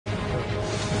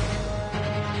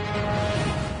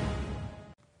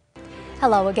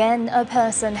Hello again. A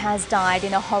person has died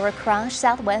in a horror crash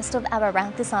southwest of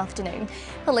Ballarat this afternoon.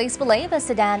 Police believe a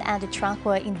sedan and a truck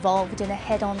were involved in a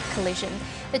head-on collision.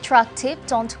 The truck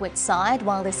tipped onto its side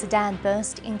while the sedan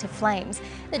burst into flames.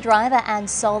 The driver and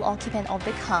sole occupant of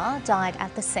the car died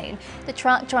at the scene. The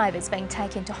truck driver is being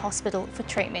taken to hospital for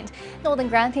treatment. Northern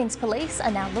Grampians Police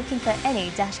are now looking for any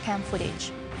dashcam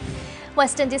footage.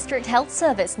 Western District Health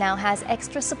Service now has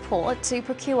extra support to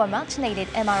procure a much-needed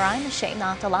MRI machine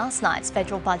after last night's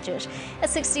federal budget. A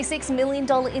 $66 million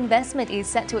investment is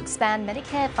set to expand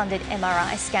Medicare-funded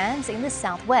MRI scans in the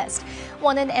southwest.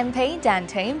 Wannon MP Dan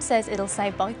Team says it'll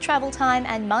save both travel time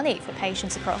and money for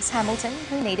patients across Hamilton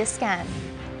who need a scan.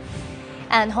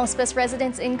 And hospice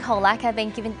residents in Colac have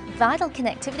been given vital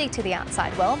connectivity to the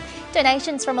outside world.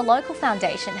 Donations from a local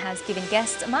foundation has given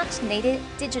guests a much-needed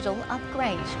digital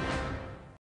upgrade.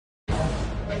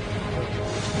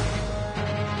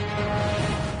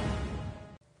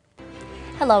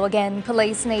 Hello again.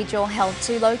 Police need your help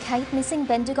to locate missing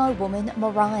Bendigo woman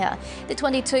Mariah. The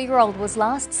 22-year-old was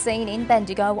last seen in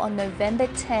Bendigo on November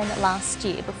 10 last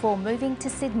year before moving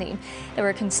to Sydney. There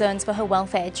were concerns for her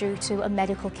welfare due to a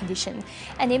medical condition.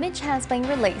 An image has been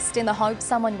released in the hope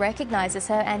someone recognises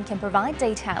her and can provide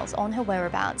details on her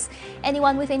whereabouts.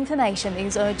 Anyone with information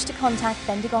is urged to contact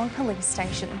Bendigo Police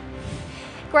Station.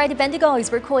 Greater Bendigo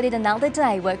has recorded another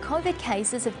day where COVID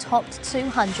cases have topped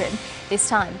 200. This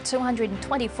time,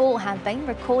 224 have been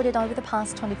recorded over the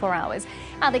past 24 hours.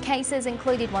 Other cases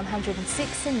included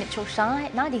 106 in Mitchell Shire,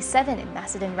 97 in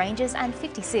Macedon Ranges and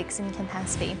 56 in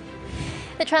Campaspe.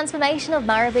 The transformation of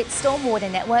Marabit's stormwater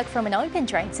network from an open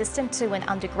drain system to an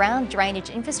underground drainage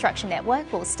infrastructure network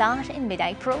will start in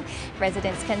mid-April.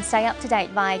 Residents can stay up to date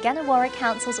via Gannawarra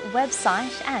Council's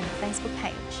website and Facebook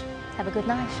page. Have a good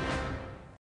night.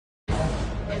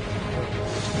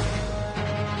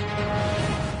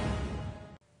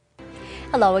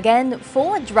 Hello again.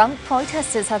 4 drunk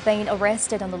protesters have been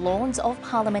arrested on the lawns of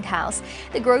Parliament House.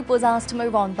 The group was asked to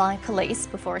move on by police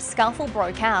before a scuffle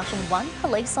broke out and one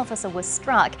police officer was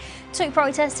struck. 2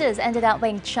 protesters ended up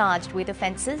being charged with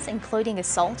offences including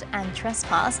assault and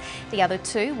trespass. The other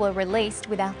 2 were released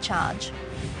without charge.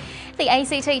 The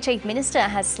ACT Chief Minister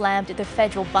has slammed the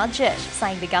federal budget,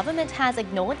 saying the government has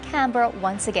ignored Canberra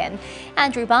once again.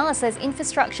 Andrew Barr says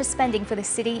infrastructure spending for the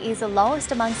city is the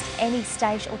lowest amongst any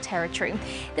state or territory.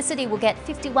 The city will get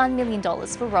 $51 million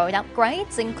for road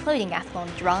upgrades, including Athlone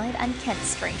Drive and Kent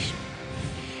Street.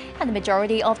 And the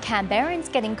majority of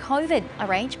Canberrans getting COVID are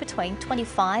ranged between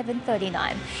 25 and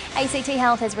 39. ACT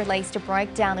Health has released a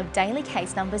breakdown of daily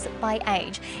case numbers by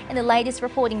age. In the latest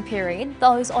reporting period,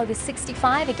 those over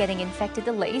 65 are getting infected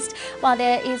the least, while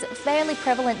there is fairly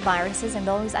prevalent viruses in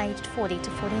those aged 40 to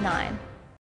 49.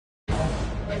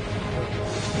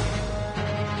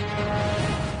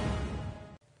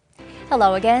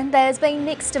 Hello again. There's been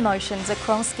mixed emotions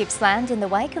across Gippsland in the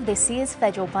wake of this year's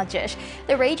federal budget.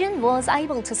 The region was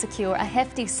able to secure a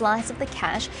hefty slice of the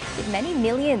cash, with many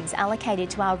millions allocated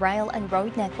to our rail and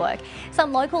road network.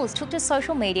 Some locals took to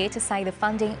social media to say the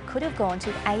funding could have gone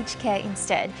to aged care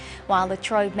instead, while the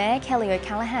Trove Mayor Kelly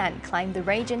O'Callaghan claimed the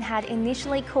region had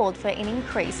initially called for an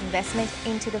increased investment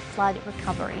into the flood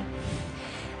recovery.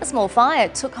 A small fire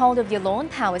took hold of Yallourn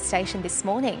Power Station this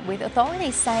morning, with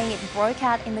authorities saying it broke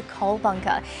out in the coal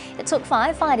bunker. It took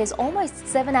firefighters almost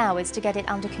 7 hours to get it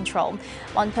under control.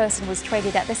 One person was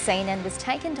treated at the scene and was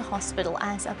taken to hospital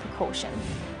as a precaution.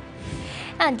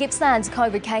 And Gippsland's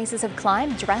COVID cases have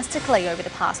climbed drastically over the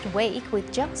past week,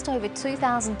 with just over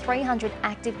 2,300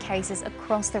 active cases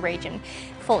across the region.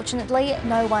 Fortunately,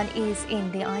 no one is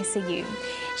in the ICU.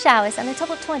 Showers and the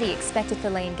top of 20 expected for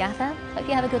Lee and Gaffer. Hope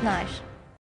you have a good night.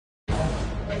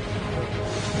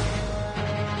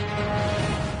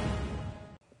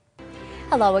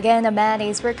 Hello again. A man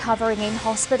is recovering in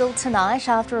hospital tonight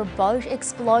after a boat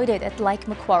exploded at Lake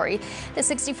Macquarie. The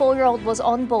 64-year-old was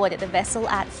on board at the vessel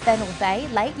at Fennell Bay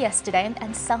late yesterday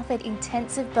and suffered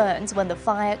intensive burns when the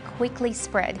fire quickly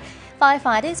spread.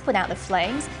 Firefighters put out the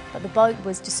flames, but the boat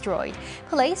was destroyed.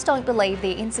 Police don't believe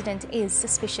the incident is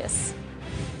suspicious.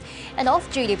 An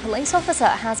off-duty police officer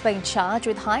has been charged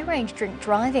with high-range drink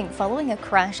driving following a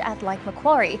crash at Lake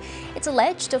Macquarie. It's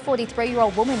alleged a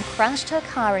 43-year-old woman crashed her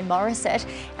car in Morisset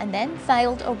and then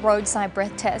failed a roadside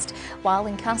breath test. While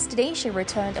in custody, she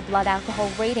returned a blood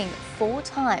alcohol reading 4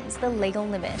 times the legal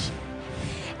limit.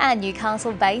 And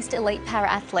Newcastle-based elite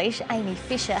para-athlete Amy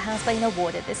Fisher has been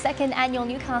awarded the 2nd annual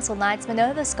Newcastle Knights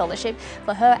Minerva Scholarship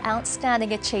for her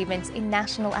outstanding achievements in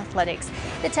national athletics.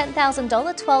 The $10,000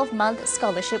 12-month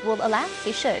scholarship will allow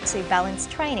Fisher to balance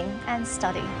training and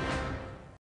study.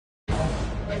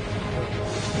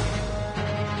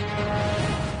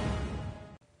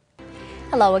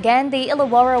 Hello again. The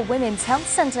Illawarra Women's Health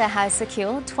Centre has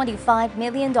secured $25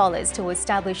 million to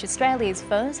establish Australia's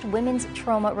first women's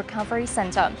trauma recovery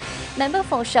centre. Member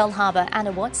for Shellharbour,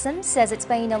 Anna Watson, says it's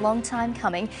been a long time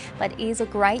coming, but is a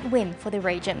great win for the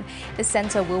region. The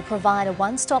centre will provide a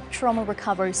one-stop trauma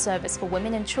recovery service for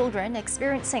women and children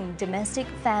experiencing domestic,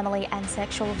 family and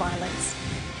sexual violence.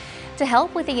 To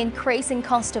help with the increasing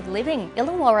cost of living,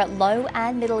 Illawarra low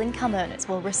and middle income earners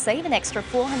will receive an extra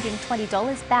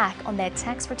 $420 back on their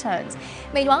tax returns.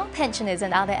 Meanwhile, pensioners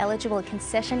and other eligible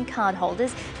concession card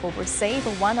holders will receive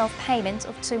a one-off payment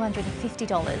of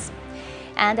 $250.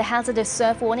 And a hazardous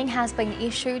surf warning has been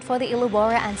issued for the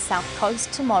Illawarra and South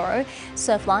Coast tomorrow.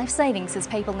 Surf life savings as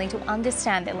people need to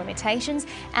understand their limitations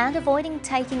and avoiding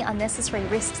taking unnecessary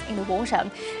risks in the water.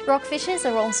 Rock fishers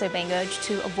are also being urged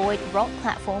to avoid rock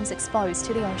platforms exposed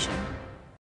to the ocean.